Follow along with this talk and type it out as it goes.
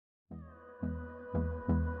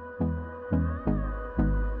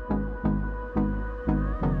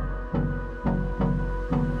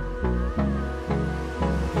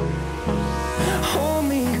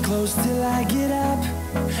close till I get up.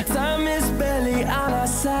 Time is barely on our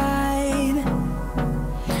side.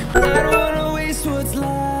 I don't wanna waste what's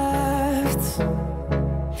left.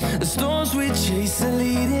 The storms we chase are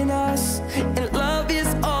leading us, and love is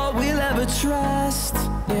all we'll ever trust.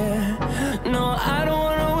 Yeah, no, I don't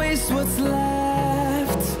wanna waste what's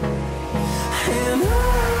left. And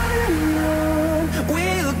on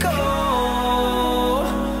we'll go,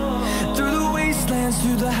 through the wastelands,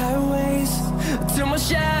 through the highways, till my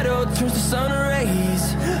shadow turns to sun rays.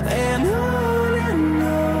 And on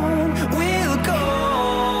we'll go,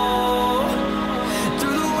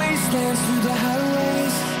 through the wastelands, through the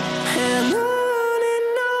highways, and on.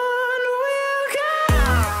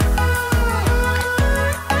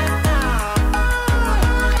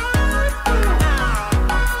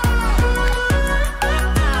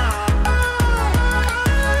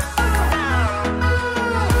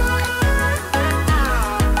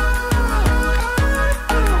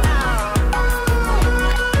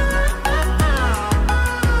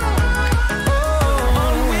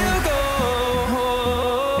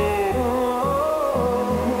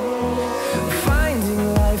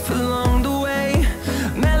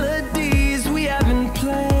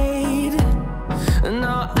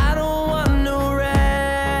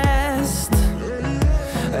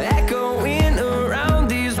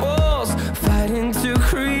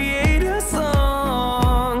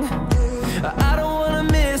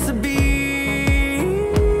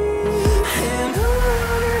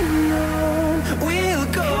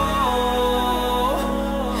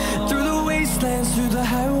 Through the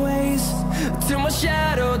highways, till my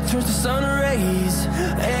shadow turns to sun rays.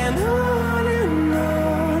 And on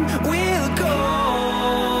we'll go,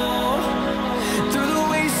 through the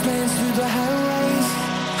wastelands, through the highways,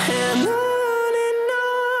 and on.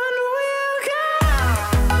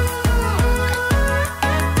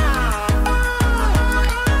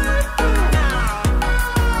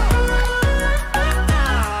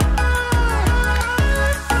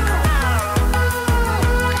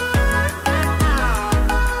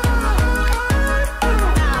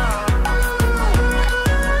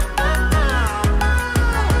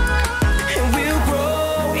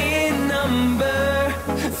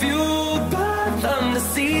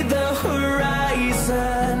 See the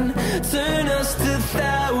horizon turn us to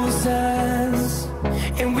thousands,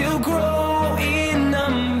 and we'll grow in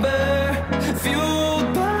number, fueled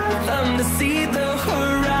by them to see the horizon.